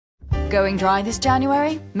Going dry this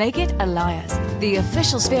January? Make it Elias, the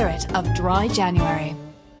official spirit of Dry January.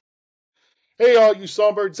 Hey, all you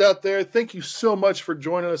songbirds out there. Thank you so much for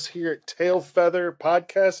joining us here at Tail Feather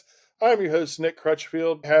Podcast. I'm your host, Nick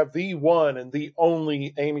Crutchfield. I have the one and the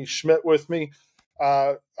only Amy Schmidt with me.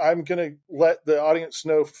 I'm going to let the audience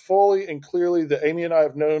know fully and clearly that Amy and I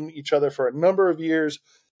have known each other for a number of years.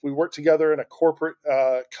 We worked together in a corporate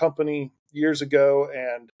company years ago,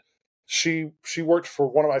 and she worked for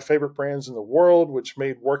one of my favorite brands in the world, which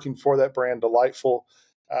made working for that brand delightful.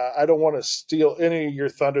 I don't want to steal any of your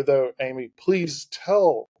thunder, though, Amy. Please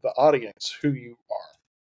tell the audience who you are.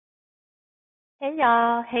 Hey,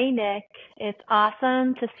 y'all. Hey, Nick. It's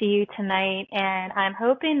awesome to see you tonight, and I'm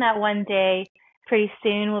hoping that one day, pretty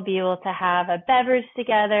soon, we'll be able to have a beverage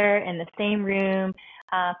together in the same room,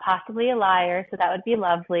 possibly a liar, so that would be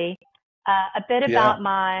lovely. A bit about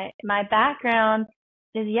my background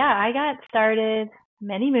is, I got started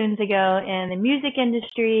many moons ago in the music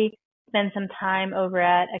industry, spent some time over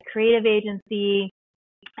at a creative agency,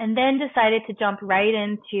 and then decided to jump right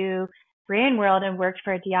into brand world and worked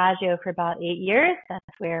for Diageo for about 8 years. That's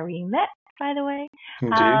where we met, by the way.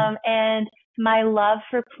 And my love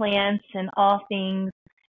for plants and all things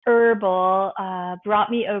herbal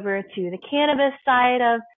brought me over to the cannabis side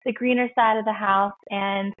of the greener side of the house.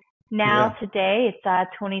 And now today, it's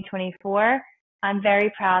 2024. I'm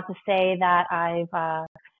very proud to say that I've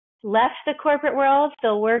left the corporate world,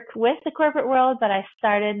 still work with the corporate world, but I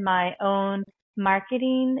started my own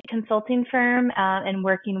marketing consulting firm and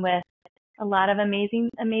working with a lot of amazing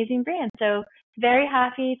brands. So very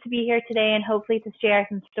happy to be here today and hopefully to share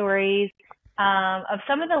some stories of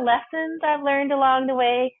some of the lessons I've learned along the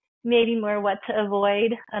way, maybe more what to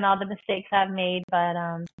avoid and all the mistakes I've made, but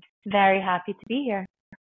very happy to be here.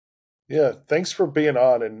 Yeah, thanks for being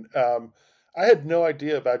on. And I had no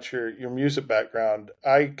idea about your music background.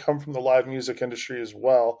 I come from the live music industry as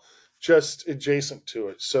well, just adjacent to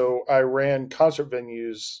it. So I ran concert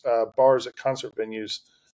venues, bars at concert venues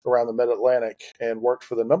around the Mid-Atlantic, and worked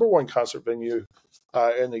for the number one concert venue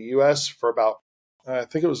in the U.S. for about, I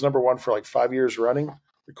think it was number one for like 5 years running,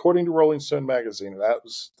 according to Rolling Stone magazine. That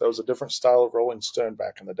was a different style of Rolling Stone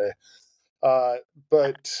back in the day.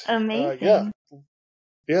 But amazing.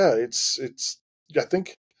 It's I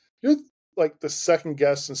think you're like the second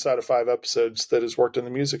guest inside of 5 episodes that has worked in the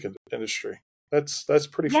music industry. That's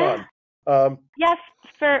pretty fun. Yes,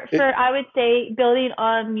 for I would say building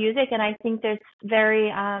on music, and I think there's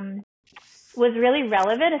was really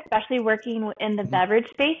relevant, especially working in the beverage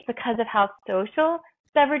space because of how social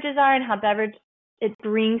beverages are and how it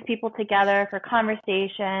brings people together for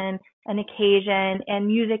conversation and occasion, and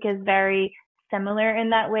music is very similar in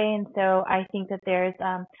that way. And so I think that there's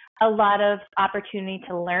a lot of opportunity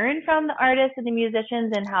to learn from the artists and the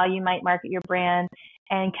musicians and how you might market your brand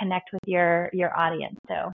and connect with your audience.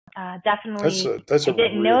 So definitely, I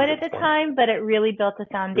didn't know it at the time, but it really built a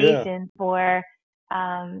foundation for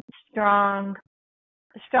strong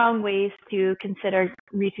ways to consider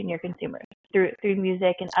reaching your consumers through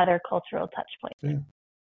music and other cultural touch points. Yeah.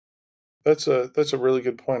 That's a really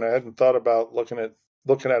good point. I hadn't thought about looking at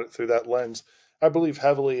it through that lens. I believe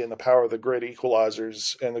heavily in the power of the great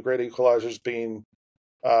equalizers, and the great equalizers being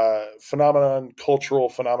cultural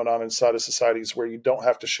phenomenon inside of societies where you don't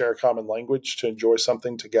have to share a common language to enjoy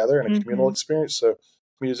something together in a communal experience. So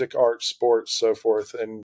music, art, sports, so forth,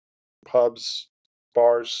 and pubs,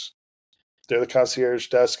 bars, they're the concierge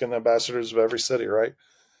desk and the ambassadors of every city, right?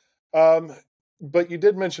 But you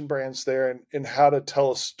did mention brands there and how to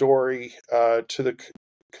tell a story to the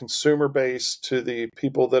consumer base, to the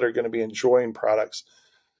people that are going to be enjoying products.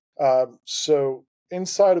 So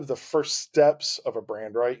inside of the first steps of a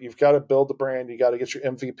brand, right? You've got to build the brand. You got to get your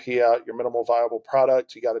MVP out, your minimal viable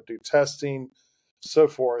product. You got to do testing, so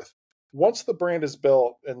forth. Once the brand is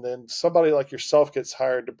built and then somebody like yourself gets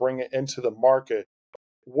hired to bring it into the market,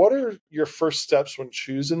 what are your first steps when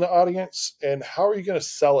choosing the audience, and how are you going to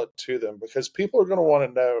sell it to them? Because people are going to want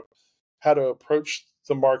to know how to approach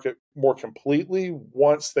the market more completely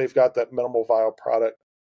once they've got that minimal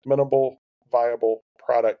viable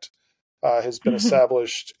product has been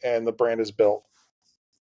established and the brand is built.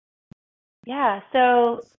 Yeah.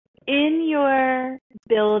 So in your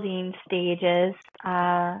building stages,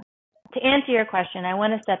 to answer your question, I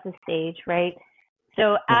want to set the stage, right?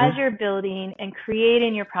 So as you're building and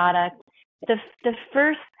creating your product,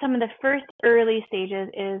 some of the first early stages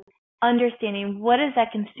is understanding what is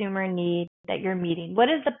that consumer need that you're meeting? What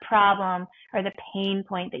is the problem or the pain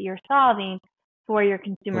point that you're solving for your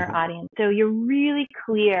consumer audience? So you're really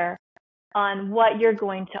clear on what you're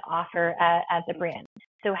going to offer as a brand.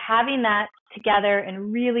 So having that together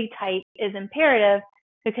and really tight is imperative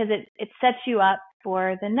because it sets you up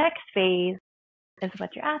for the next phase, is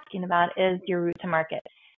what you're asking about, is your route to market.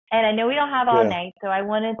 And I know we don't have all night, so I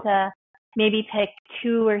wanted to maybe pick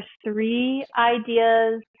 2 or 3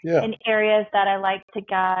 ideas in areas that I like to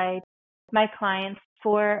guide my clients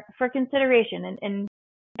for consideration.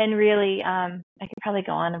 And really, I could probably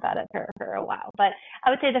go on about it for a while. But I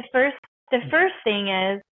would say the first thing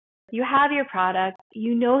is, you have your product,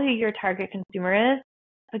 you know who your target consumer is,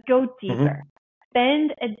 but go deeper.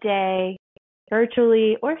 Spend a day,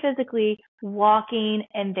 virtually or physically, walking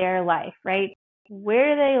in their life, right?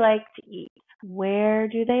 Where do they like to eat? Where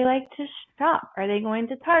do they like to shop? Are they going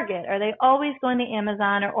to Target? Are they always going to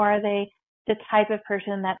Amazon? Or are they the type of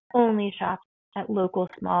person that only shops at local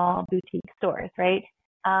small boutique stores, right?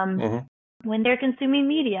 When they're consuming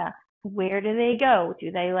media, where do they go?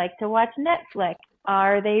 Do they like to watch Netflix?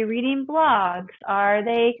 Are they reading blogs? Are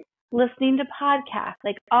they listening to podcasts?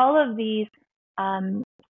 Like, all of these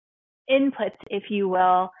inputs, if you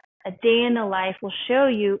will, a day in the life will show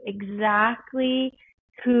you exactly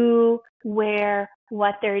who, where,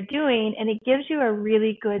 what they're doing, and it gives you a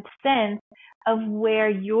really good sense of where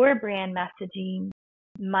your brand messaging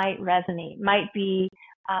might resonate, might be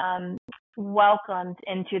welcomed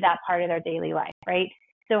into that part of their daily life, right?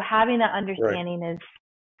 So having that understanding is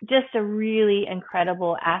just a really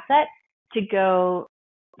incredible asset to go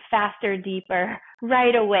faster, deeper,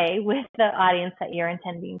 right away with the audience that you're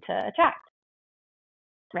intending to attract.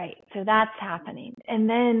 Right. So that's happening. And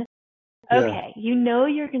then, okay, you know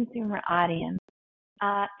your consumer audience.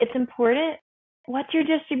 It's important. What's your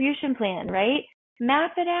distribution plan, right?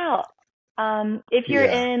 Map it out. If you're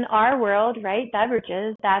in our world, right,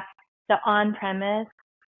 beverages, that's the on-premise,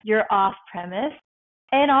 your off-premise,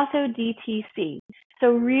 and also DTC.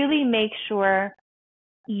 So really make sure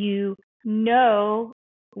you know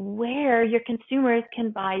where your consumers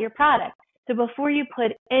can buy your product. So before you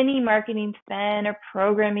put any marketing spend or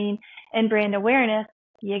programming and brand awareness,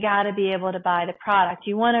 you got to be able to buy the product.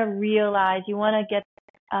 You want to realize, you want to get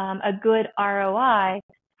a good ROI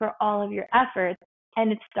for all of your efforts,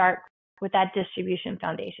 and it starts with that distribution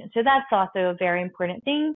foundation. So that's also a very important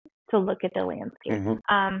thing to look at the landscape.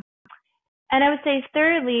 And I would say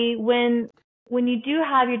thirdly, when you do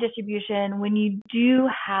have your distribution, when you do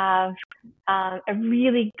have a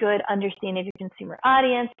really good understanding of your consumer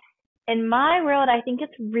audience, in my world, I think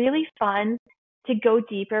it's really fun to go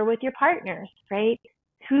deeper with your partners, right?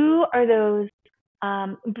 Who are those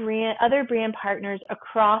other brand partners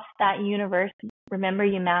across that universe? Remember,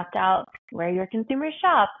 you mapped out where your consumer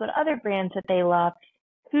shops, what other brands that they love,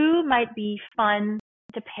 who might be fun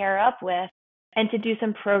to pair up with and to do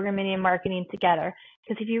some programming and marketing together.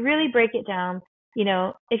 Because if you really break it down, you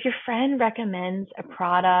know, if your friend recommends a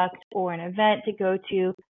product or an event to go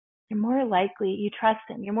to, you're more likely, you trust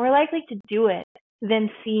them, you're more likely to do it than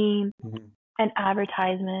seeing an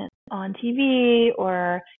advertisement on TV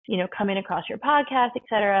or, you know, coming across your podcast,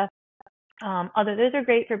 etc. Although those are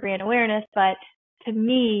great for brand awareness, but to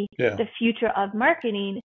me, the future of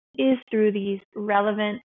marketing is through these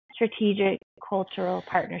relevant, strategic, cultural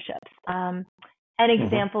partnerships. An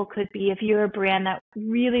example could be if you're a brand that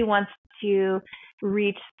really wants to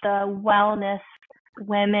reach the wellness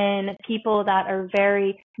women, people that are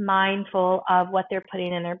very mindful of what they're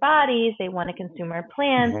putting in their bodies, they want a consumer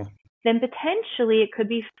plan, then potentially it could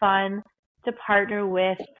be fun to partner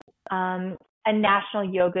with a national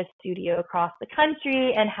yoga studio across the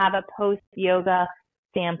country and have a post-yoga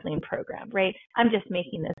sampling program, right? I'm just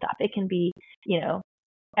making this up. It can be, you know,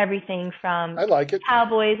 everything from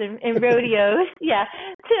cowboys and rodeos,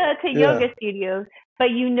 to yoga studios.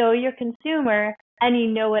 But you know your consumer and you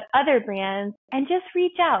know what other brands, and just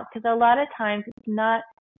reach out, because a lot of times it's not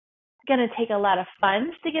going to take a lot of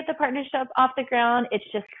funds to get the partnership off the ground. It's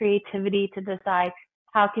just creativity to decide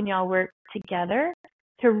how can y'all work together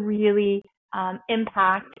to really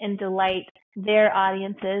impact and delight their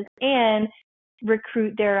audiences and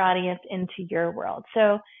recruit their audience into your world.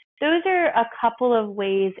 So those are a couple of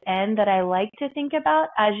ways that I like to think about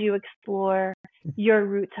as you explore your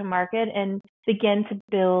route to market and begin to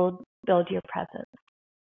build your presence.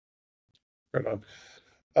 Right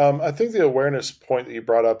on. I think the awareness point that you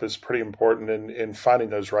brought up is pretty important in finding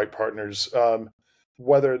those right partners.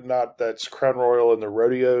 Whether or not that's Crown Royal in the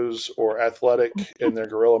rodeos or Athletic in their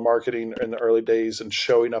guerrilla marketing in the early days and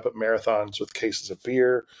showing up at marathons with cases of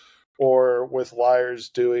beer, or with Liars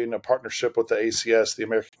doing a partnership with the ACS, the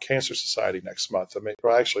American Cancer Society, next month. I mean,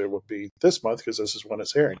 well, actually, it would be this month because this is when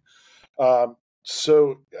it's airing.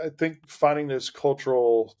 So I think finding those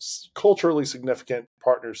culturally significant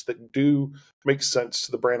partners that do make sense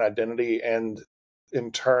to the brand identity and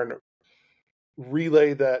in turn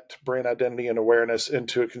relay that brand identity and awareness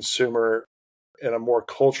into a consumer in a more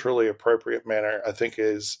culturally appropriate manner, I think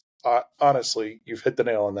is honestly, you've hit the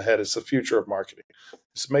nail on the head. It's the future of marketing.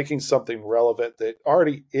 It's making something relevant that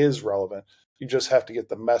already is relevant. You just have to get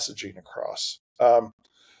the messaging across.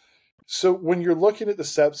 So when you're looking at the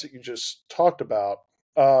steps that you just talked about,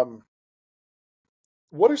 what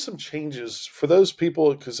are some changes for those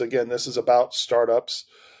people? Because again, this is about startups.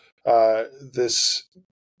 I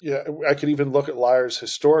could even look at Liars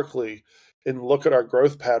historically and look at our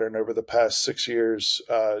growth pattern over the past 6 years,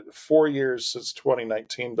 4 years since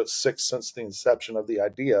 2019, but 6 since the inception of the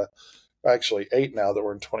idea. Actually, 8 now that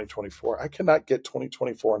we're in 2024. I cannot get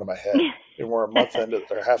 2024 into my head, and we're a month into,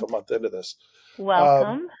 or half a month into this.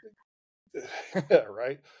 Welcome.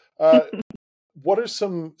 Right. What are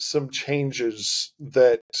some changes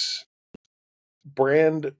that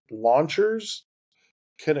brand launchers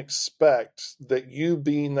can expect that you,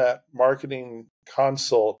 being that marketing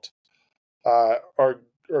consult, are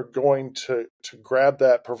going to grab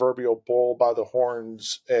that proverbial bull by the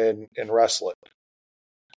horns and wrestle it?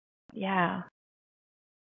 Yeah.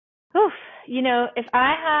 Oof. If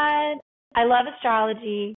I love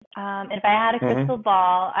astrology, and if I had a crystal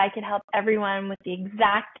ball, I could help everyone with the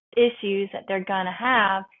exact issues that they're going to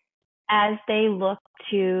have as they look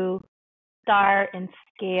to start and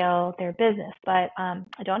scale their business. But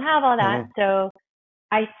I don't have all that. So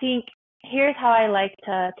I think here's how I like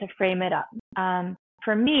to frame it up.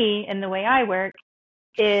 For me, and the way I work,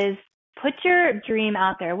 is put your dream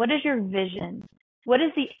out there. What is your vision? What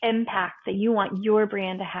is the impact that you want your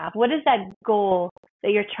brand to have? What is that goal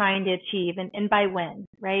that you're trying to achieve, and by when,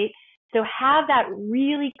 right? So have that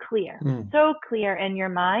really clear, so clear in your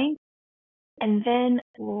mind, and then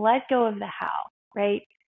let go of the how, right?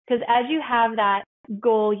 Because as you have that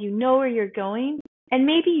goal, you know where you're going, and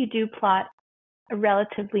maybe you do plot a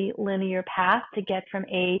relatively linear path to get from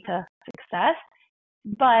A to success,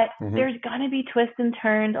 but there's going to be twists and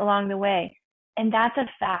turns along the way, and that's a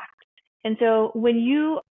fact. And so when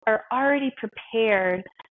you are already prepared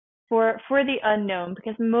for the unknown,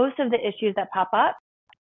 because most of the issues that pop up,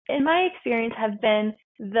 in my experience, have been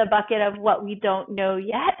the bucket of what we don't know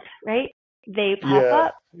yet, right? They pop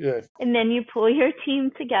up, and then you pull your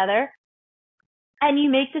team together, and you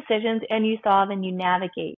make decisions, and you solve, and you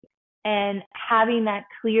navigate. And having that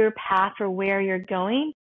clear path for where you're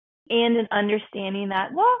going, and an understanding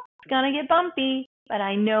that, well, it's going to get bumpy, but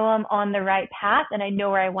I know I'm on the right path, and I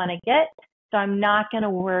know where I want to get. So I'm not going to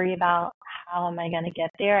worry about how am I going to get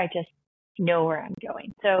there. I just know where I'm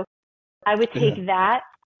going. So I would take that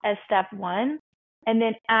as step one. And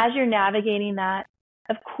then as you're navigating that,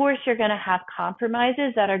 of course, you're going to have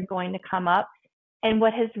compromises that are going to come up. And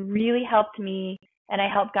what has really helped me, and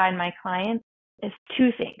I help guide my clients, is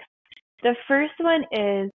 2 things. The first one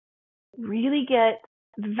is really get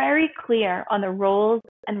very clear on the roles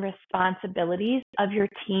and responsibilities of your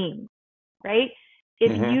team, right?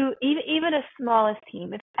 If you, even a smallest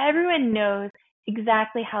team, if everyone knows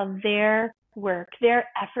exactly how their work, their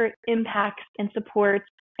effort impacts and supports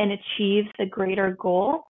and achieves the greater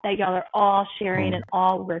goal that y'all are all sharing and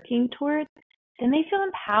all working towards, then they feel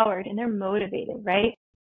empowered and they're motivated, right?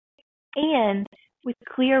 And with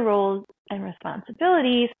clear roles and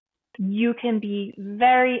responsibilities, you can be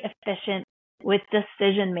very efficient with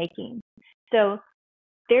decision making. So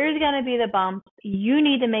there's going to be the bumps. You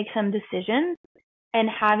need to make some decisions, and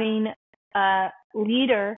having a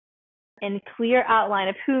leader and clear outline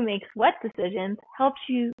of who makes what decisions helps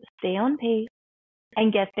you stay on pace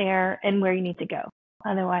and get there and where you need to go.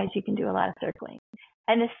 Otherwise, you can do a lot of circling.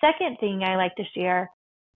 And the second thing I like to share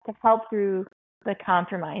to help through the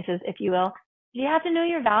compromises, if you will, you have to know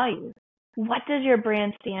your values. What does your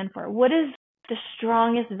brand stand for? What is the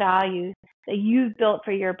strongest values that you've built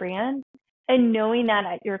for your brand? And knowing that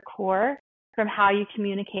at your core, from how you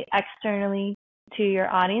communicate externally to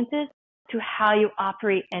your audiences to how you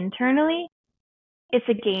operate internally, it's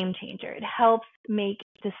a game changer. It helps make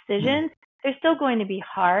decisions. They're still going to be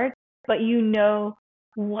hard, but you know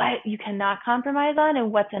what you cannot compromise on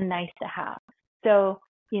and what's a nice to have. So,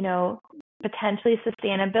 potentially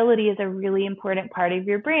sustainability is a really important part of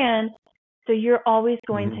your brand. So you're always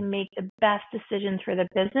going to make the best decisions for the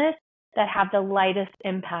business that have the lightest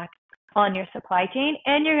impact on your supply chain.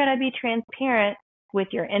 And you're going to be transparent with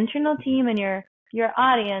your internal team and your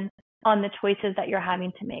audience on the choices that you're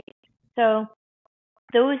having to make. So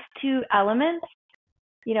those 2 elements,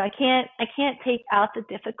 I can't take out the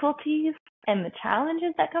difficulties and the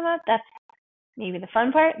challenges that come up. That's maybe the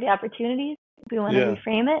fun part, the opportunities, if we want to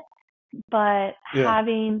reframe it. But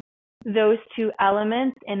having those 2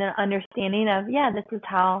 elements and an understanding of, this is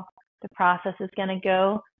how the process is going to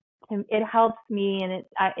go, it helps me, and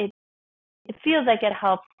it feels like it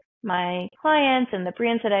helps my clients and the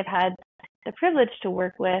brands that I've had the privilege to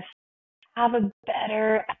work with have a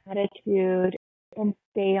better attitude and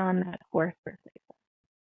stay on that course for success.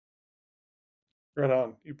 Right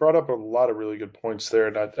on. You brought up a lot of really good points there,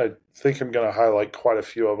 and I think I'm going to highlight quite a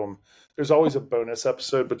few of them. There's always a bonus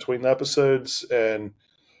episode between the episodes, and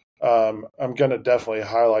I'm going to definitely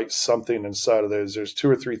highlight something inside of those. There's 2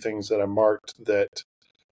 or 3 things that I marked that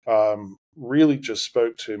really just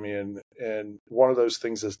spoke to me, and one of those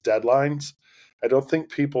things is deadlines. I don't think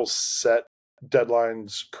people set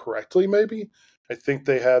deadlines correctly, maybe. I think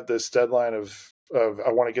they have this deadline of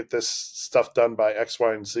I want to get this stuff done by X,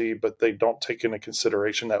 Y, and Z, but they don't take into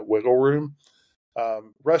consideration that wiggle room.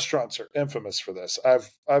 Restaurants are infamous for this.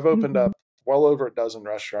 I've opened up well over a dozen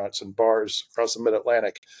restaurants and bars across the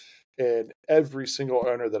Mid-Atlantic, and every single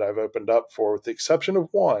owner that I've opened up for, with the exception of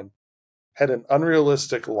one, had an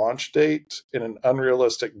unrealistic launch date and an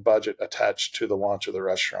unrealistic budget attached to the launch of the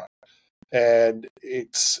restaurant. And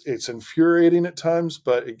it's infuriating at times,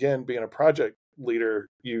 but again, being a project leader,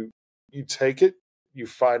 you take it, you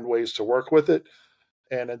find ways to work with it,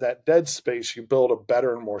 and in that dead space, you build a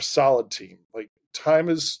better and more solid team. Like, time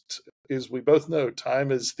is we both know, time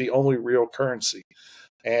is the only real currency,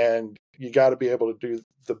 and you got to be able to do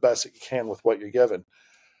the best that you can with what you're given.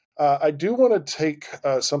 I do want to take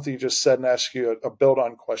something you just said and ask you a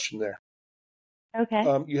build-on question there. Okay.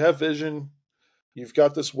 You have vision. You've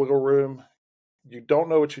got this wiggle room. You don't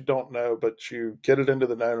know what you don't know, but you get it into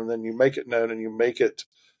the known, and then you make it known, and you make it,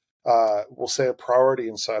 we'll say, a priority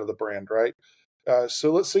inside of the brand, right?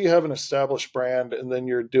 So let's say you have an established brand, and then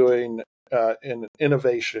you're doing an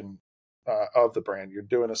innovation of the brand. You're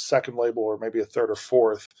doing a second label or maybe a third or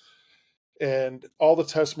fourth. And all the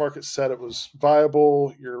test markets said it was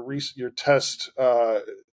viable. Your test,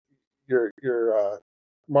 your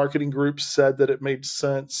marketing group said that it made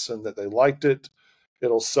sense and that they liked it.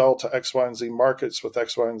 It'll sell to X, Y, and Z markets with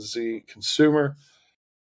X, Y, and Z consumer.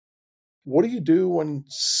 What do you do when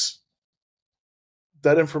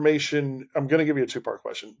that information? I'm going to give you a 2-part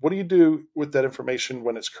question. What do you do with that information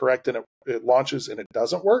when it's correct and it launches and it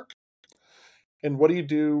doesn't work? And what do you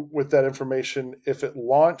do with that information if it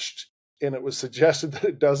launched and it was suggested that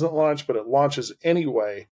it doesn't launch, but it launches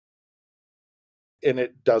anyway and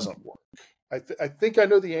it doesn't work? I think I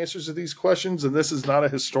know the answers to these questions, and this is not a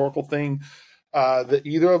historical thing that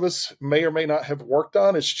either of us may or may not have worked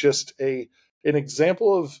on. It's just an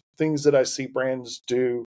example of things that I see brands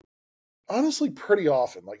do, honestly, pretty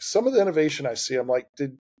often. Like, some of the innovation I see, I'm like,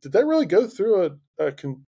 did they really go through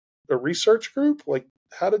a research group? Like,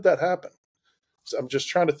 how did that happen? So I'm just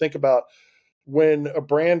trying to think about when a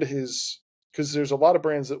brand is, because there's a lot of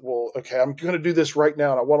brands that will, okay, I'm going to do this right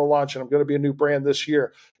now and I want to launch and I'm going to be a new brand this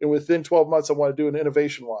year. And within 12 months, I want to do an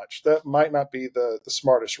innovation launch. That might not be the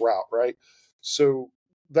smartest route, right? So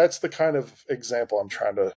that's the kind of example I'm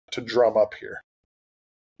trying to drum up here.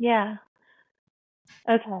 Yeah.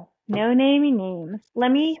 Okay. No naming names.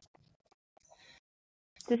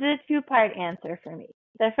 This is a 2-part answer for me.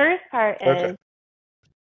 The first part is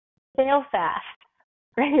fail fast,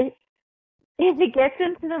 right? If it gets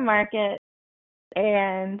into the market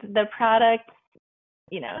and the product,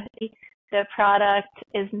 the product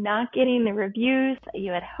is not getting the reviews that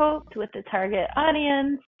you had hoped with the target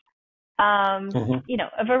audience,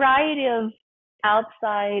 a variety of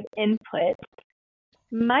outside input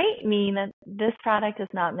might mean that this product is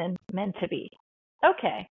not meant to be.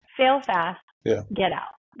 Okay, fail fast, get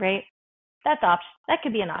out, right? That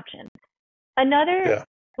could be an option. Another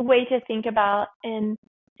way to think about, and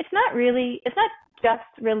it's not just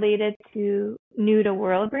related to new to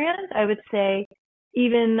world brands. I would say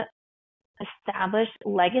even established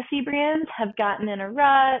legacy brands have gotten in a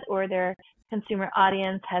rut, or their consumer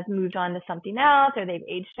audience has moved on to something else, or they've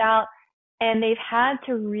aged out, and they've had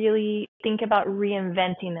to really think about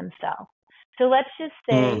reinventing themselves. So let's just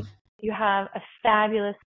say you have a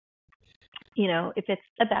fabulous, if it's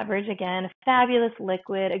a beverage, again, a fabulous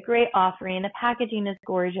liquid, a great offering, the packaging is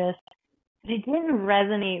gorgeous, but it didn't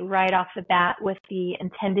resonate right off the bat with the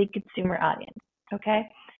intended consumer audience, okay?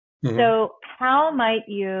 So how might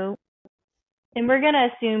you, and we're going to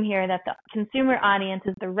assume here that the consumer audience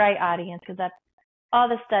is the right audience, because that's all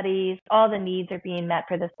the studies, all the needs are being met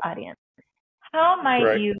for this audience. How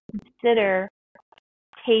might you consider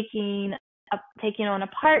taking on a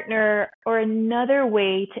partner or another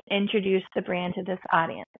way to introduce the brand to this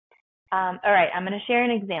audience? All right, I'm going to share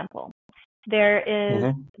an example. There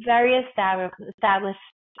is very established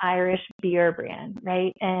Irish beer brand,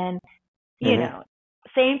 right? And,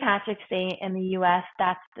 St. Patrick's Day in the U.S.,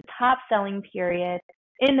 that's the top selling period.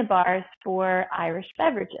 in the bars for Irish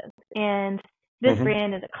beverages. And this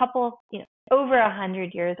brand is a couple, over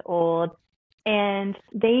 100 years old, and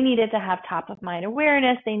they needed to have top of mind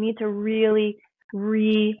awareness. They need to really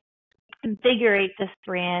reinvigorate this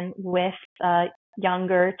brand with a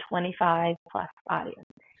younger 25 plus audience.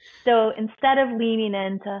 So instead of leaning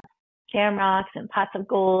into shamrocks and pots of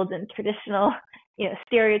gold and traditional,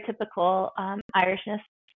 stereotypical Irishness,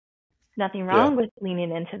 nothing wrong with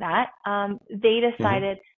leaning into that. They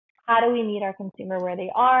decided, how do we meet our consumer where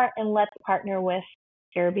they are, and let's partner with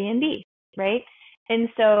Airbnb, right? And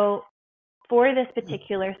so for this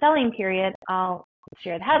particular selling period, I'll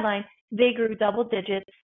share the headline, they grew double digits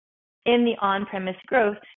in the on-premise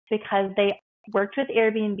growth because they worked with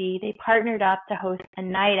Airbnb. They partnered up to host a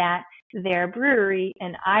night at their brewery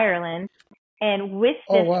in Ireland. And with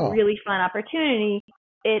this really fun opportunity,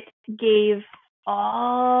 it gave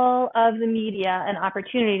all of the media an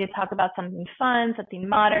opportunity to talk about something fun, something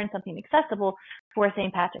modern, something accessible for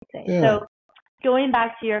St. Patrick's Day. Yeah. So going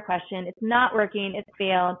back to your question, it's not working, it's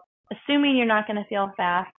failed. Assuming you're not going to fail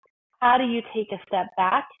fast, how do you take a step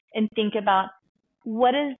back and think about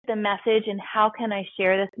what is the message and how can I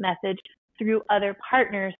share this message through other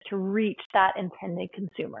partners to reach that intended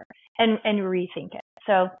consumer and rethink it.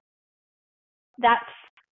 So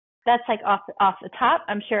that's like off the top.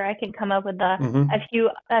 I'm sure I can come up with a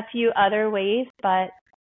few other ways, but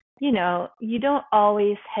you don't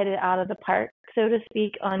always hit it out of the park, so to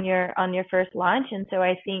speak, on your first launch. And so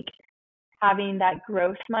I think having that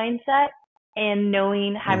growth mindset and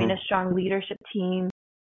having a strong leadership team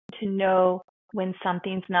to know when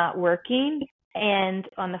something's not working, and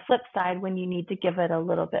on the flip side, when you need to give it a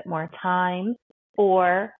little bit more time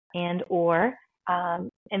or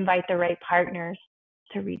invite the right partners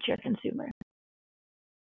to reach your consumer.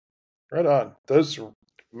 Right on. Those,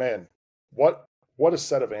 man, what a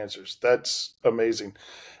set of answers. That's amazing.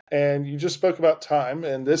 And you just spoke about time,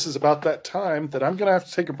 and this is about that time that I'm going to have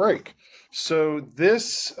to take a break. So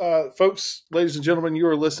this, folks, ladies and gentlemen, you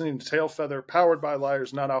are listening to Tail Feather, powered by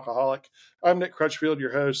Liars Non-Alcoholic. I'm Nick Crutchfield,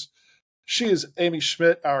 your host. She is Amy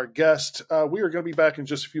Schmidt, our guest. We are going to be back in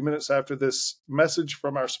just a few minutes after this message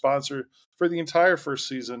from our sponsor for the entire first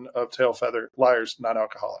season of Tail Feather, Liars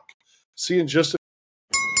Non-Alcoholic. See you in just a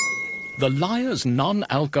The Liars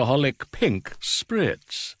Non-Alcoholic Pink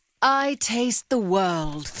Spritz. I taste the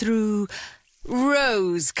world through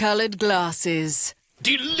rose-colored glasses.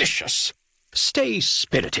 Delicious. Stay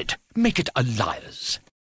spirited. Make it a Liars.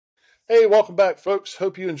 Hey, welcome back, folks.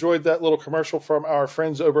 Hope you enjoyed that little commercial from our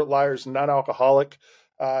friends over at Liars Non-Alcoholic.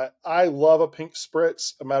 I love a pink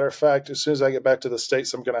spritz. A matter of fact, as soon as I get back to the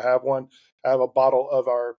States, I'm going to have one. I have a bottle of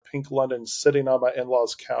our Pink London sitting on my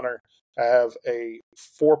in-laws' counter. I have a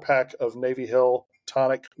 4-pack of Navy Hill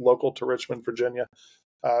tonic, local to Richmond, Virginia,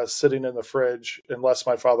 sitting in the fridge, unless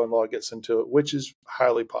my father-in-law gets into it, which is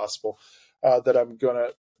highly possible, that I'm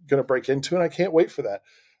gonna break into, and I can't wait for that.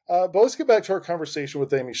 But let's get back to our conversation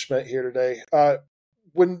with Amy Schmidt here today.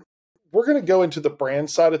 When we're going to go into the brand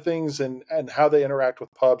side of things and how they interact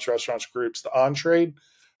with pubs, restaurants, groups, the on-trade,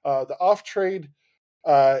 the off-trade,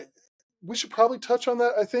 we should probably touch on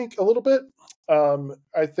that, I think, a little bit.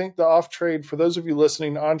 I think the off-trade, for those of you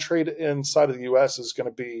listening, on-trade inside of the U.S. is going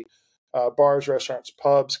to be bars, restaurants,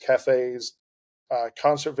 pubs, cafes,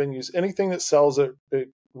 concert venues, anything that sells at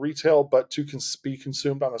retail but to be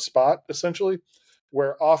consumed on the spot, essentially,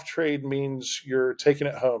 where off-trade means you're taking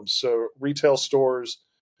it home. So retail stores,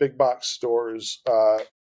 big box stores,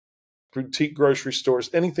 boutique grocery stores,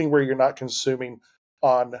 anything where you're not consuming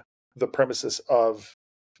on the premises of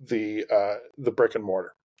the brick and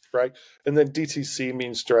mortar, right? And then DTC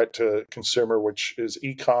means direct to consumer, which is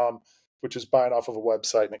e-com, which is buying off of a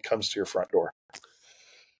website and it comes to your front door.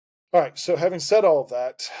 All right. So having said all of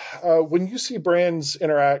that, when you see brands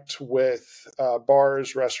interact with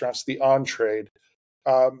bars, restaurants, the on-trade,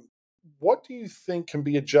 what do you think can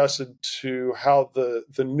be adjusted to how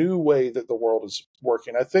the new way that the world is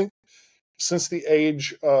working? I think since the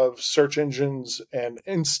age of search engines and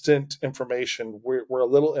instant information, we're a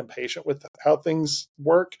little impatient with how things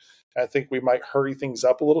work. I think we might hurry things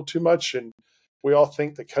up a little too much, and we all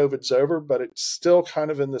think that COVID's over, but it's still kind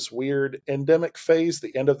of in this weird endemic phase,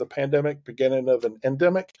 the end of the pandemic, beginning of an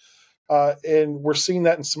endemic. And we're seeing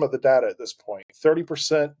that in some of the data at this point.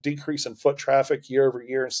 30% decrease in foot traffic year over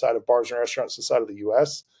year inside of bars and restaurants inside of the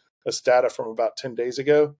U.S. That's data from about 10 days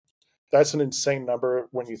ago. That's an insane number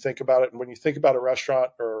when you think about it. And when you think about a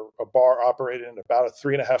restaurant or a bar operating at about a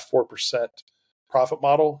 3.5-4% profit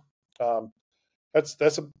model, that's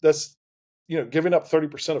giving up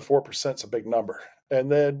 30% of 4% is a big number.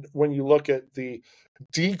 And then when you look at the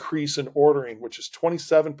decrease in ordering, which is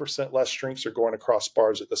 27% less drinks are going across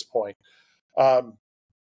bars at this point.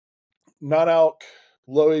 Non-alc,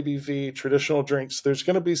 low ABV, traditional drinks, there's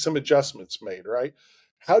going to be some adjustments made, right?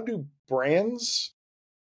 How do brands,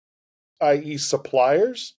 i.e.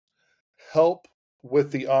 suppliers, help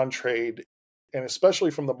with the on-trade, and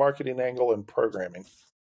especially from the marketing angle and programming?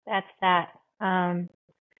 That's that. Yeah,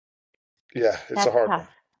 it's That's a hard tough.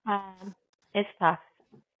 one. It's tough.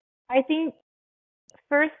 I think,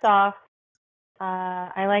 first off,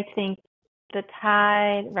 I like to think the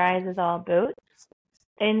tide rises all boats.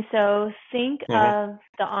 And so think of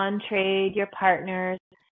the on-trade, your partners,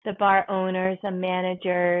 the bar owners, the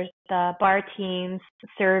managers, the bar teams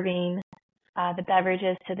serving the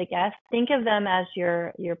beverages to the guests. Think of them as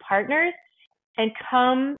your partners, and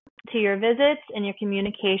come to your visits and your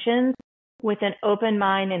communications with an open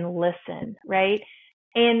mind and listen, right?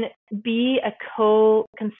 And be a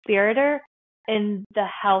co-conspirator in the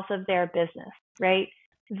health of their business, right?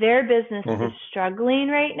 Their business is struggling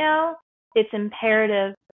right now. It's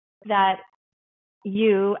imperative that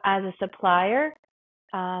you, as a supplier,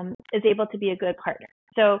 is able to be a good partner.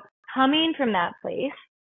 So coming from that place,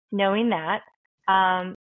 knowing that,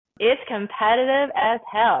 it's competitive as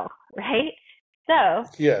hell, right? So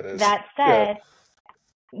Yeah, it is. That said,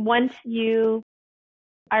 once you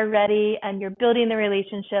are ready and you're building the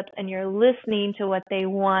relationships and you're listening to what they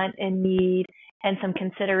want and need and some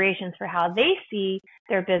considerations for how they see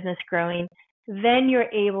their business growing, then you're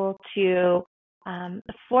able to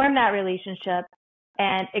form that relationship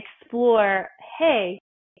and explore, hey,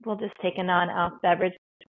 we'll just take a non-alc beverage,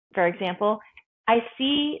 for example. I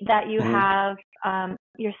see that you have,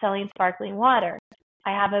 you're selling sparkling water.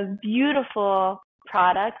 I have a beautiful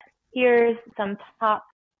product. Here's some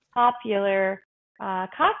popular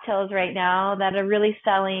cocktails right now that are really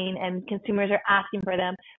selling and consumers are asking for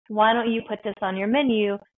them. Why don't you put this on your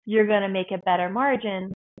menu? You're going to make a better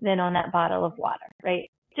margin than on that bottle of water, right?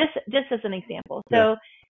 Just as an example. So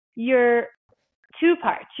you're two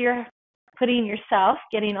parts. You're putting yourself,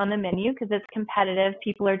 getting on the menu because it's competitive.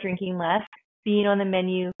 People are drinking less. Being on the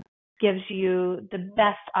menu gives you the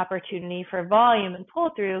best opportunity for volume and pull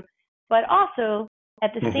through, but also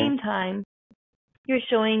at the same time, you're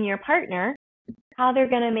showing your partner how they're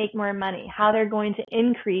going to make more money, how they're going to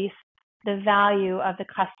increase the value of the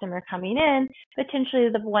customer coming in, potentially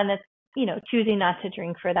the one that's, choosing not to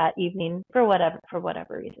drink for that evening for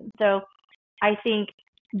whatever reason. So I think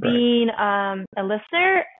being a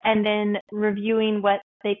listener and then reviewing what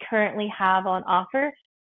they currently have on offer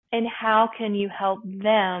and how can you help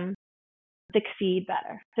them succeed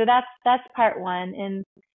better. So that's part one. And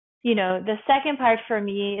the second part for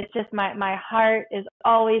me is just my heart is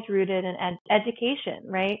always rooted in education,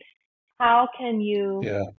 right? How can you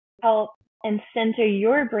help and center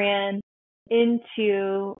your brand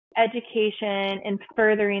into education and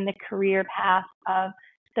furthering the career path of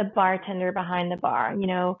the bartender behind the bar?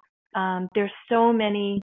 There's so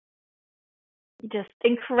many just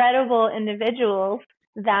incredible individuals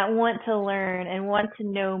that want to learn and want to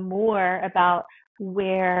know more about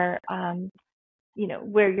where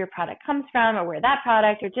your product comes from or where that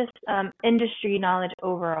product or just industry knowledge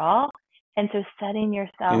overall. And so setting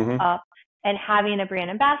yourself up and having a brand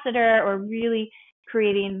ambassador or really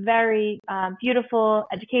creating very beautiful,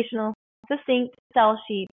 educational, succinct sell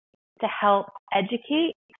sheets to help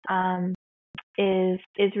educate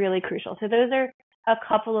is really crucial. So those are a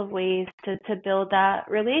couple of ways to build that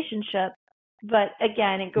relationship. But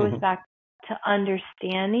again, it goes back to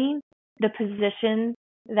understanding the position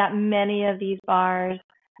that many of these bars,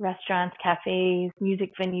 restaurants, cafes,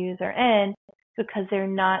 music venues are in because they're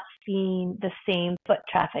not seeing the same foot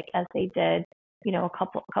traffic as they did, a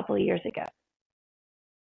couple of years ago.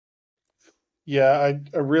 Yeah,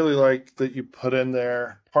 I really like that you put in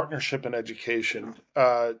there partnership and education.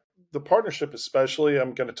 The partnership especially,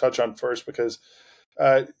 I'm going to touch on first because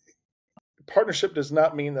partnership does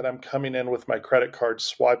not mean that I'm coming in with my credit card,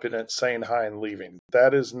 swiping it, saying hi, and leaving.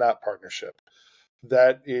 That is not partnership.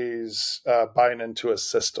 That is buying into a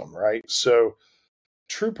system, right? So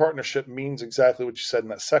true partnership means exactly what you said in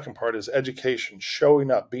that second part is education,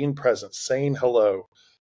 showing up, being present, saying hello,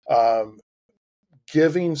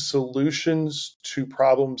 giving solutions to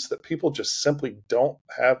problems that people just simply don't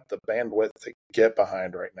have the bandwidth to get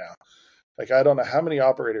behind right now. Like, I don't know how many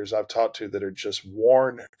operators I've talked to that are just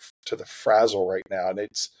worn to the frazzle right now. And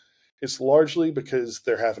it's largely because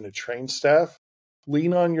they're having to train staff.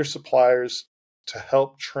 Lean on your suppliers to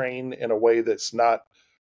help train in a way that's not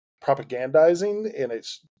propagandizing and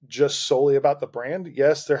it's just solely about the brand.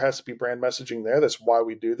 Yes, there has to be brand messaging there. That's why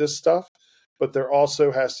we do this stuff. but there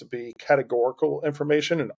also has to be categorical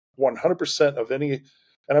information, and 100% of any,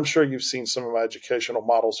 and I'm sure you've seen some of my educational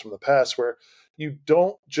models from the past where you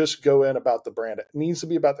don't just go in about the brand. It needs to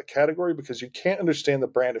be about the category, because you can't understand the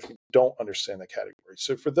brand if you don't understand the category.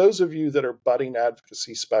 So for those of you that are budding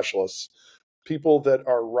advocacy specialists, people that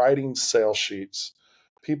are writing sales sheets,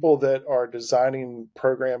 people that are designing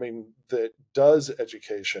programming that does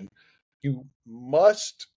education, you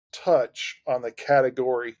must touch on the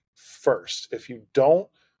category first. If you don't,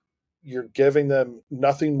 you're giving them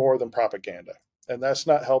nothing more than propaganda. And that's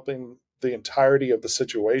not helping the entirety of the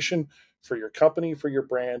situation for your company, for your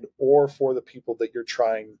brand, or for the people that you're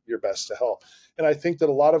trying your best to help. And I think that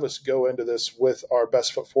a lot of us go into this with our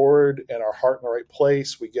best foot forward and our heart in the right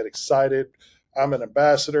place. We get excited. I'm an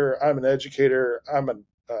ambassador. I'm an educator. I'm a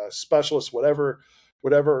specialist, whatever,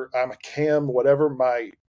 I'm a CAM, whatever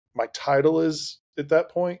my title is at that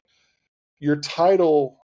point. Your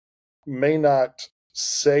title may not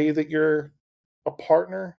say that you're a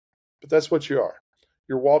partner, but that's what you are.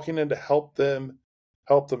 You're walking in to help them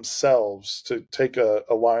help themselves, to take a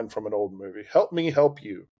line from an old movie. Help me help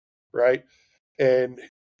you, right? And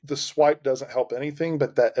the swipe doesn't help anything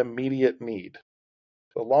but that immediate need.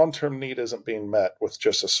 The long-term need isn't being met with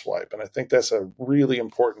just a swipe. And I think that's a really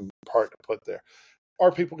important part to put there.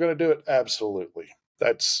 Are people going to do it? Absolutely.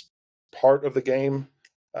 That's part of the game.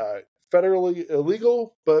 Federally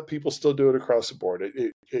illegal, but people still do it across the board.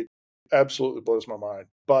 It absolutely blows my mind.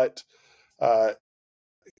 But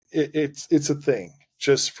it's a thing.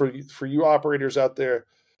 Just for you operators out there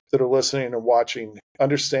that are listening and watching,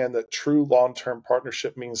 understand that true long-term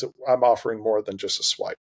partnership means that I'm offering more than just a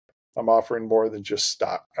swipe. I'm offering more than just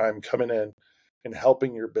stock. I'm coming in and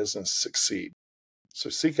helping your business succeed. So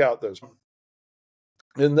seek out those.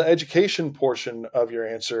 In the education portion of your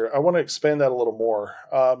answer, I want to expand that a little more.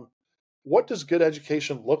 What does good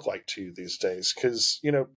education look like to you these days? Because,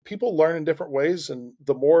 people learn in different ways. And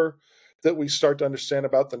the more that we start to understand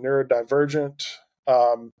about the neurodivergent,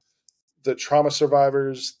 the trauma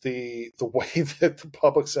survivors, the way that the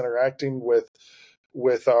public's interacting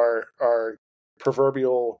with our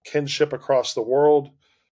proverbial kinship across the world.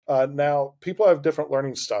 Now, people have different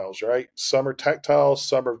learning styles, right? Some are tactile,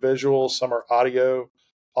 some are visual, some are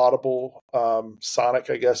audible, sonic,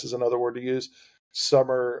 I guess is another word to use.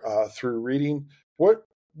 Some are through reading.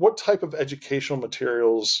 What type of educational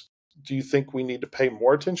materials do you think we need to pay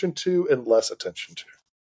more attention to and less attention to?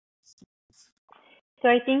 So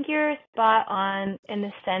I think you're spot on in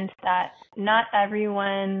the sense that not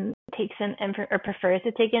everyone takes in or prefers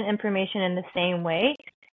to take in information in the same way.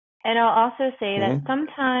 And I'll also say that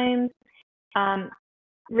sometimes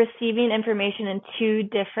receiving information in two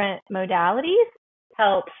different modalities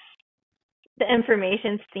helps the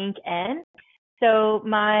information sink in. So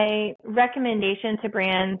my recommendation to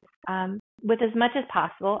brands, with as much as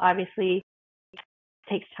possible, obviously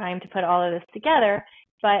takes time to put all of this together,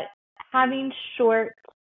 but having short,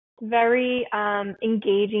 very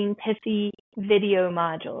engaging, pithy video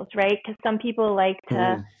modules, right? Because some people like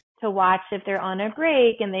to watch if they're on a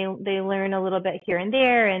break, and they learn a little bit here and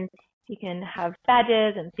there, and you can have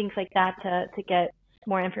badges and things like that to get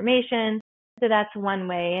more information. So that's one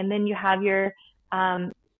way. And then you have your,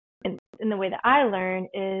 in the way that I learn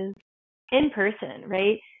is in person,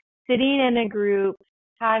 right? Sitting in a group,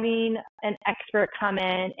 having an expert come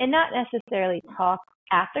in and not necessarily talk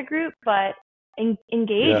at the group, but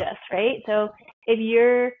engage us, right? So if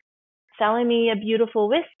you're selling me a beautiful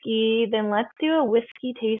whiskey, then let's do a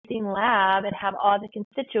whiskey tasting lab and have all the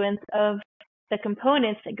constituents of the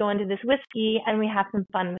components that go into this whiskey, and we have some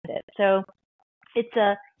fun with it. So it's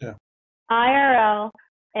a IRL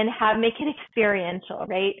and make it experiential,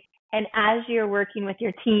 right? And as you're working with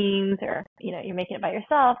your teams, or you're making it by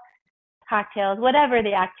yourself, cocktails, whatever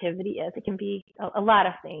the activity is, it can be a lot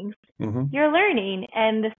of things. You're learning,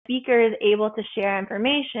 and the speaker is able to share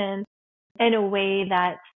information in a way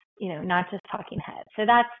that's not just talking head. So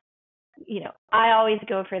that's I always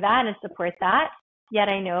go for that and support that. Yet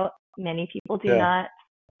I know many people do not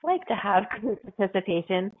like to have group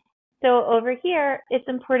participation. So over here, it's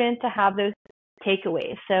important to have those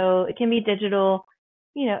takeaways. So it can be digital,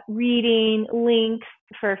 reading, links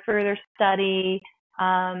for further study,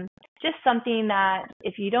 just something that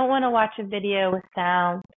if you don't want to watch a video with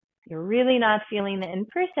sound, you're really not feeling the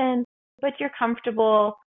in-person, but you're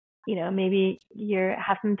comfortable, maybe you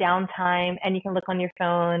have some downtime and you can look on your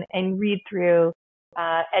phone and read through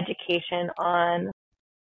education on,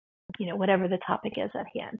 whatever the topic is at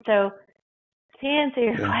hand. So to answer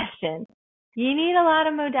your question, you need a lot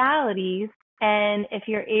of modalities. And if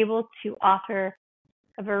you're able to offer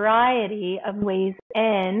a variety of ways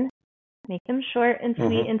in, make them short and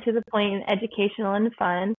sweet and to the point and educational and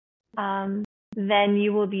fun, then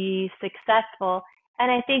you will be successful. And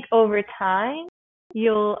I think over time,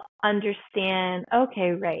 you'll understand,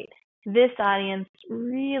 okay, right, this audience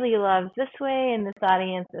really loves this way and this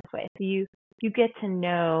audience this way. So you get to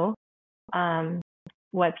know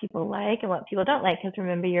what people like and what people don't like, because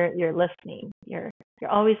remember, you're listening. You're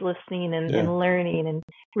always listening and learning and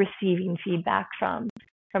receiving feedback from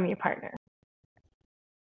your partner.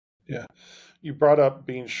 Yeah. You brought up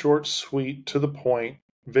being short, sweet, to the point,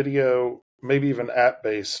 video, maybe even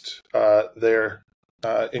app-based there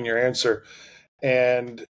in your answer.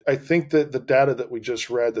 And I think that the data that we just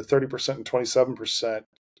read, the 30% and 27%,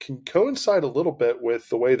 can coincide a little bit with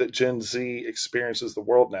the way that Gen Z experiences the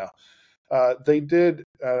world now. They did,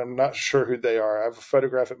 I'm not sure who they are. I have a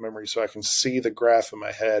photographic memory, so I can see the graph in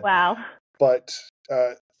my head. Wow. But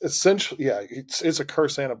essentially, yeah, it's a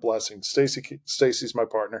curse and a blessing. Stacy's my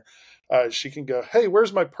partner. She can go, "Hey,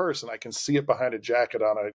 where's my purse?" And I can see it behind a jacket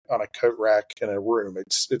on a coat rack in a room.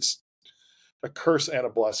 It's a curse and a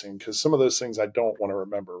blessing, because some of those things I don't want to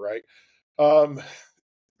remember, right?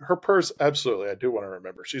 Her purse, absolutely, I do want to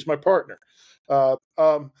remember. She's my partner.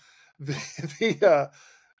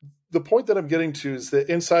 The point that I'm getting to is that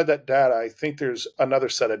inside that data, I think there's another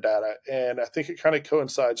set of data, and I think it kind of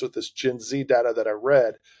coincides with this Gen Z data that I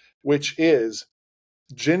read, which is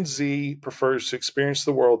Gen Z prefers to experience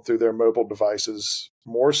the world through their mobile devices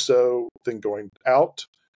more so than going out,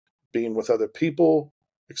 being with other people,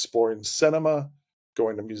 exploring cinema,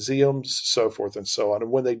 going to museums, so forth and so on.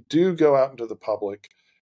 And when they do go out into the public,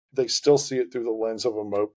 they still see it through the lens of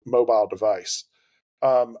a mobile device.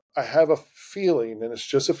 I have a feeling, and it's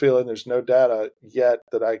just a feeling, there's no data yet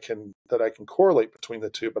that I can correlate between the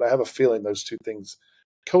two, but I have a feeling those two things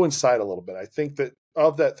coincide a little bit. I think that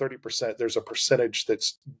of that 30%, there's a percentage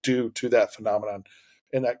that's due to that phenomenon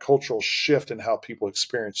and that cultural shift in how people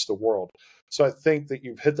experience the world. So I think that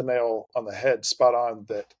you've hit the nail on the head, spot on,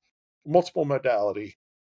 that multiple modality,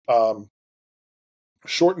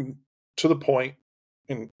 short and to the point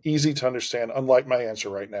and easy to understand, unlike my answer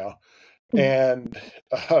right now, and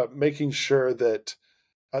making sure that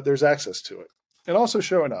there's access to it, and also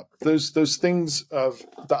showing up. Those things of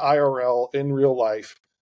the IRL in real life.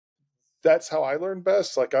 That's how I learn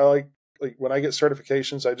best. Like when I get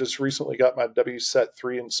certifications. I just recently got my WSET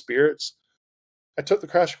 3 in spirits. I took the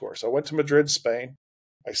crash course. I went to Madrid, Spain.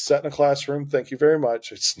 I sat in a classroom. Thank you very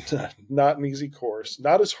much. It's not an easy course.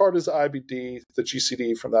 Not as hard as the IBD, the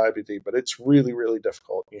GCD from the IBD, but it's really, really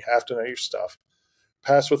difficult. You have to know your stuff.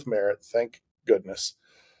 Pass with merit. Thank goodness.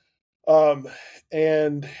 And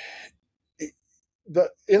in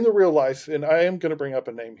the real life, and I am going to bring up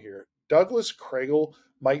a name here, Douglas Craigle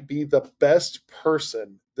might be the best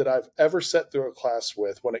person that I've ever sat through a class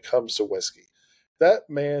with when it comes to whiskey. That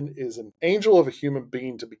man is an angel of a human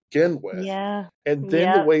being to begin with. Yeah. And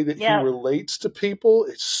then the way that he relates to people,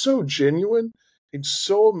 it's so genuine and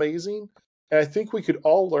so amazing. And I think we could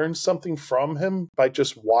all learn something from him by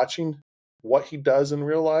just watching what he does in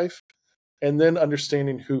real life and then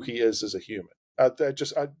understanding who he is as a human.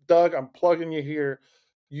 Doug, I'm plugging you here.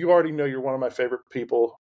 You already know you're one of my favorite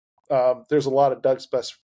people. There's a lot of Doug's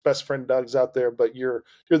best friend Dougs out there, but you're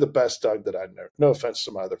the best Doug that I know. No offense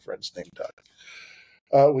to my other friends named Doug,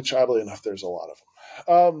 which oddly enough, there's a lot of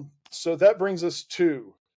them. So that brings us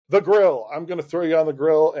to the grill. I'm going to throw you on the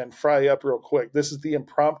grill and fry you up real quick. This is the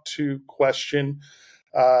impromptu question.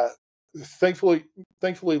 Thankfully,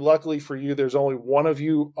 luckily for you, there's only one of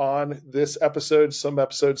you on this episode. Some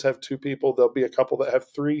episodes have two people. There'll be a couple that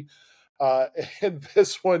have three. And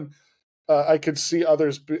this one, I could see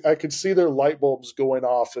I could see their light bulbs going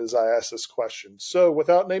off as I ask this question. So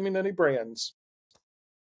without naming any brands,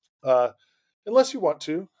 unless you want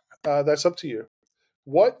to, that's up to you.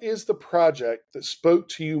 What is the project that spoke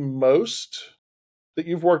to you most that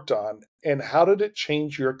you've worked on, and how did it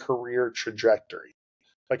change your career trajectory?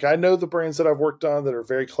 Like, I know the brands that I've worked on that are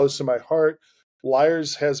very close to my heart.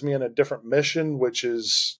 Liars has me in a different mission, which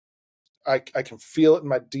is I can feel it in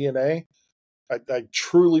my DNA. I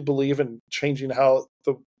truly believe in changing how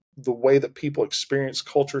the way that people experience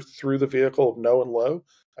culture through the vehicle of no and low.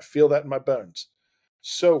 I feel that in my bones.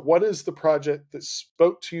 So what is the project that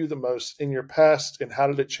spoke to you the most in your past, and how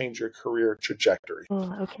did it change your career trajectory?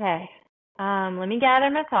 Oh, okay. Let me gather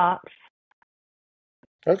my thoughts.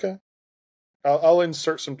 Okay. I'll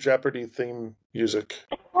insert some Jeopardy theme music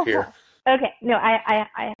here. Okay. No, I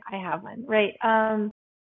have one. Right.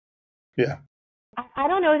 Yeah. I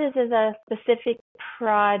don't know if this is a specific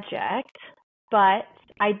project, but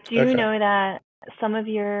I do know that some of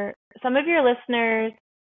your listeners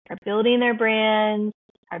are building their brands,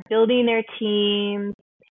 are building their teams,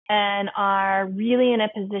 and are really in a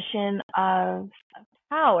position of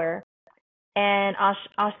power. And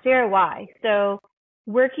I'll share why. So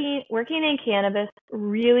working in cannabis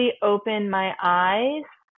really opened my eyes,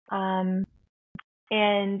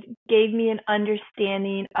 and gave me an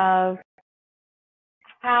understanding of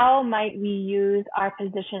how might we use our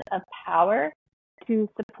position of power to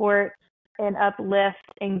support and uplift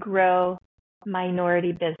and grow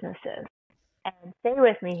minority businesses. And stay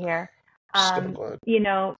with me here. You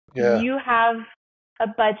have a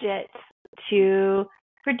budget to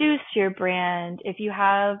produce your brand. If you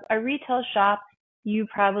have a retail shop, you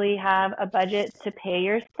probably have a budget to pay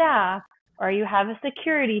your staff, or you have a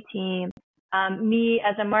security team. Me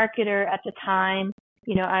as a marketer at the time,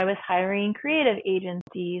 I was hiring creative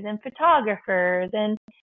agencies and photographers and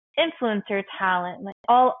influencer talent, like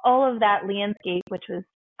all of that landscape, which was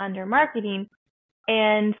under marketing,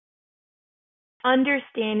 and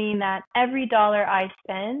understanding that every dollar I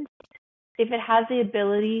spend, if it has the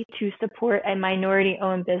ability to support a minority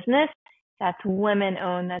owned business, that's women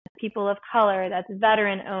owned, that's people of color, that's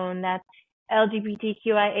veteran owned, that's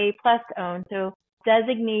LGBTQIA plus owned, so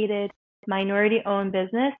designated minority owned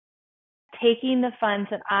business, taking the funds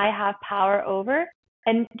that I have power over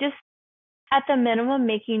and just at the minimum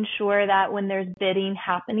making sure that when there's bidding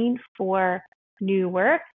happening for new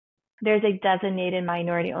work, there's a designated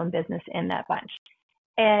minority owned business in that bunch.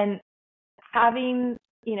 And having,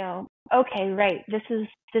 okay, right, this is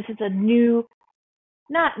a new,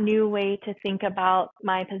 not new way to think about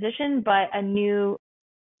my position, but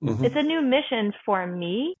it's a new mission for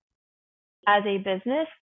me as a business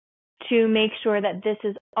to make sure that this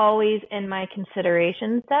is always in my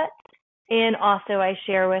consideration set. And also I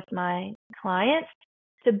share with my clients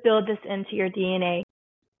to build this into your DNA.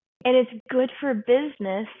 And it's good for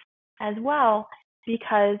business as well,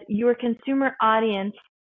 because your consumer audience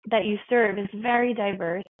that you serve is very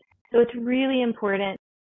diverse. So it's really important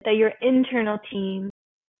that your internal team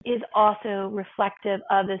is also reflective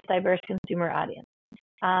of this diverse consumer audience.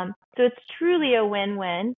 So it's truly a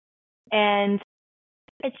win-win. And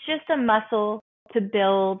it's just a muscle to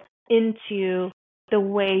build into the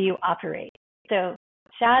way you operate. So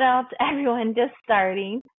shout out to everyone just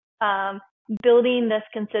starting, building this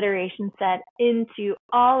consideration set into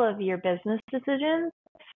all of your business decisions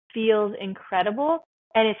feels incredible,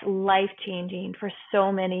 and it's life-changing for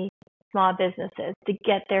so many small businesses to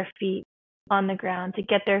get their feet on the ground, to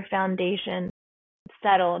get their foundation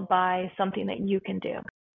settled by something that you can do.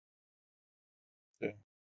 Yeah,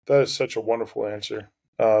 that is such a wonderful answer.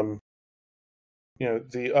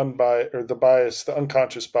 The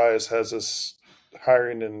unconscious bias has us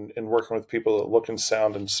hiring and working with people that look and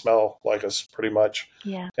sound and smell like us pretty much.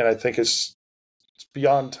 Yeah. And I think it's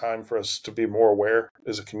beyond time for us to be more aware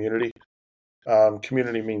as a community.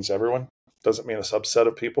 Community means everyone, doesn't mean a subset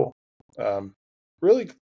of people.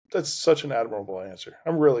 Really, that's such an admirable answer.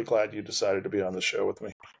 I'm really glad you decided to be on the show with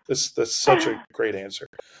me. That's such a great answer.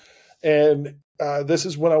 And this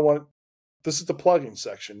is the plugging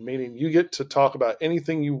section, meaning you get to talk about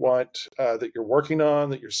anything you want that you're working on,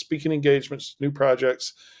 that you're speaking engagements, new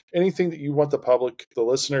projects, anything that you want the public, the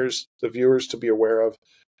listeners, the viewers to be aware of.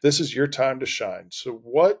 This is your time to shine. So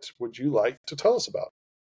what would you like to tell us about?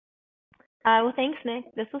 Well, thanks, Nick.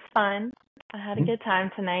 This was fun. I had a good time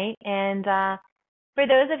tonight. And for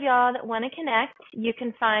those of y'all that want to connect, you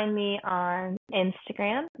can find me on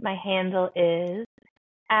Instagram. My handle is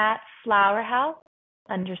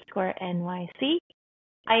 @flowerhouse_NYC.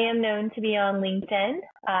 I am known to be on LinkedIn,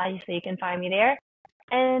 so you can find me there.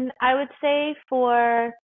 And I would say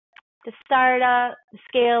for the startup, the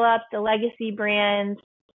scale up, the legacy brand,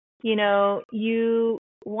 you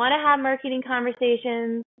want to have marketing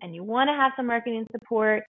conversations and you want to have some marketing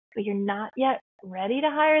support, but you're not yet ready to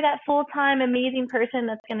hire that full-time amazing person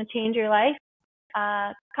that's going to change your life,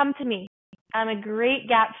 come to me. I'm a great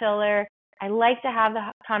gap filler. I like to have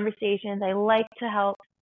the conversations. I like to help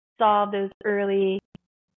solve those early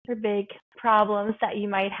or big problems that you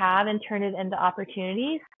might have and turn it into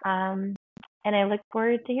opportunities. And I look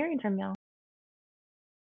forward to hearing from y'all.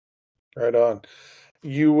 Right on.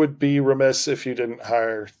 You would be remiss if you didn't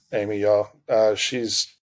hire Amy, y'all.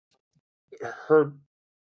 Her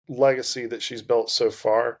legacy that she's built so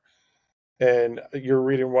far. And you're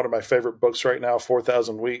reading one of my favorite books right now,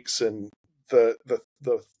 4,000 Weeks, and the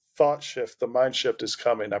thought shift, the mind shift is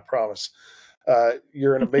coming, I promise.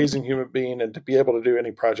 You're an amazing human being, and to be able to do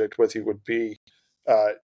any project with you would be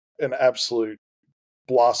an absolute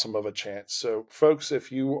blossom of a chance. So, folks,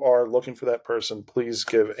 if you are looking for that person, please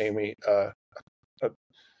give Amy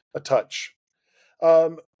a touch.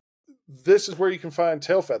 This is where you can find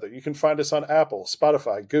Tailfeather. You can find us on Apple,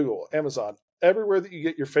 Spotify, Google, Amazon, everywhere that you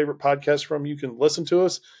get your favorite podcast from. You can listen to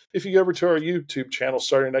us. If you go over to our YouTube channel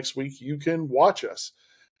starting next week, you can watch us.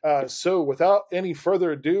 So without any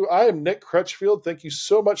further ado, I am Nick Crutchfield. Thank you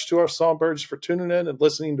so much to our songbirds for tuning in and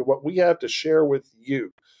listening to what we have to share with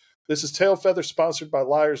you. This is Tail Feather, sponsored by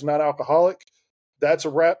Liars Non-Alcoholic. That's a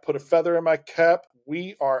wrap. Put a feather in my cap.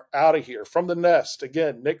 We are out of here. From the nest,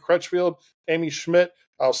 again, Nick Crutchfield, Amy Schmidt.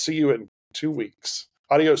 I'll see you in 2 weeks.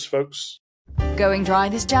 Adios, folks. Going dry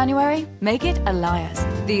this January? Make it Elias,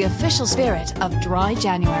 the official spirit of Dry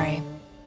January.